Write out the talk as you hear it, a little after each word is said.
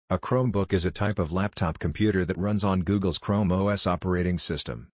A Chromebook is a type of laptop computer that runs on Google's Chrome OS operating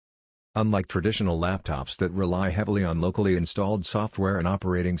system. Unlike traditional laptops that rely heavily on locally installed software and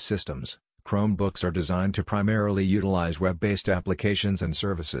operating systems, Chromebooks are designed to primarily utilize web-based applications and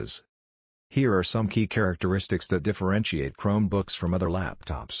services. Here are some key characteristics that differentiate Chromebooks from other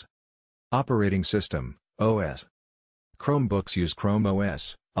laptops. Operating System, OS. Chromebooks use Chrome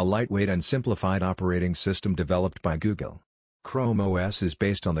OS, a lightweight and simplified operating system developed by Google. Chrome OS is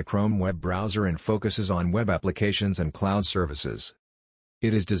based on the Chrome web browser and focuses on web applications and cloud services.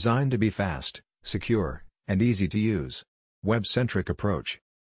 It is designed to be fast, secure, and easy to use. Web-Centric Approach.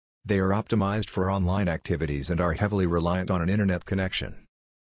 They are optimized for online activities and are heavily reliant on an internet connection.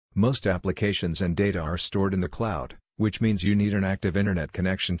 Most applications and data are stored in the cloud, which means you need an active internet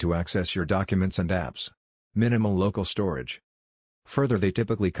connection to access your documents and apps. Minimal local storage. Further, they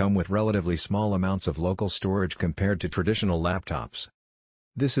typically come with relatively small amounts of local storage compared to traditional laptops.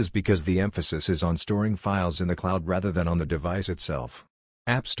 This is because the emphasis is on storing files in the cloud rather than on the device itself.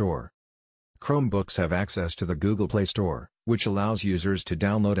 App Store. Chromebooks have access to the Google Play Store, which allows users to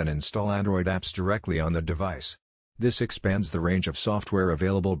download and install Android apps directly on the device. This expands the range of software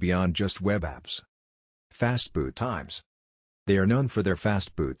available beyond just web apps. Fast boot times. They are known for their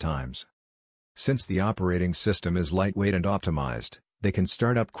fast boot times. Since the operating system is lightweight and optimized, they can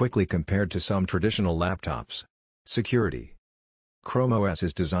start up quickly compared to some traditional laptops. Security. Chrome OS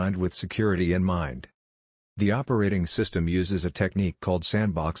is designed with security in mind. The operating system uses a technique called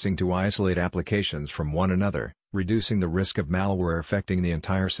sandboxing to isolate applications from one another, reducing the risk of malware affecting the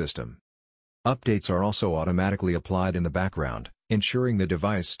entire system. Updates are also automatically applied in the background, ensuring the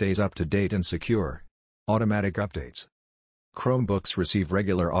device stays up to date and secure. Automatic updates. Chromebooks receive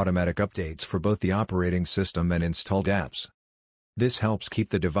regular automatic updates for both the operating system and installed apps. This helps keep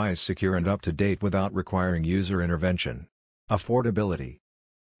the device secure and up to date without requiring user intervention. Affordability.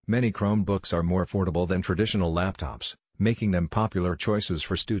 Many Chromebooks are more affordable than traditional laptops, making them popular choices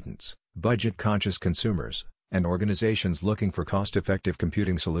for students, budget-conscious consumers, and organizations looking for cost-effective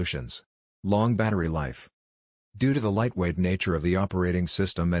computing solutions. Long battery life. Due to the lightweight nature of the operating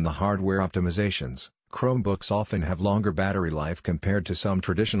system and the hardware optimizations, Chromebooks often have longer battery life compared to some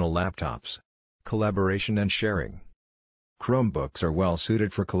traditional laptops. Collaboration and sharing. Chromebooks are well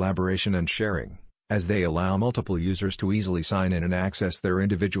suited for collaboration and sharing, as they allow multiple users to easily sign in and access their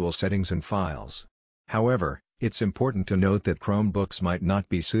individual settings and files. However, it's important to note that Chromebooks might not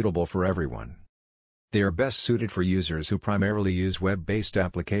be suitable for everyone. They are best suited for users who primarily use web-based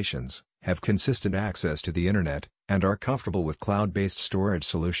applications, have consistent access to the internet, and are comfortable with cloud-based storage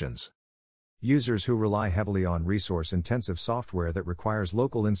solutions. Users who rely heavily on resource-intensive software that requires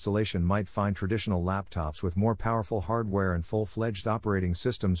local installation might find traditional laptops with more powerful hardware and full-fledged operating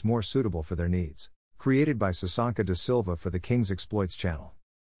systems more suitable for their needs. Created by Sasanka Da Silva for the King's Exploits channel.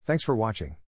 Thanks for watching.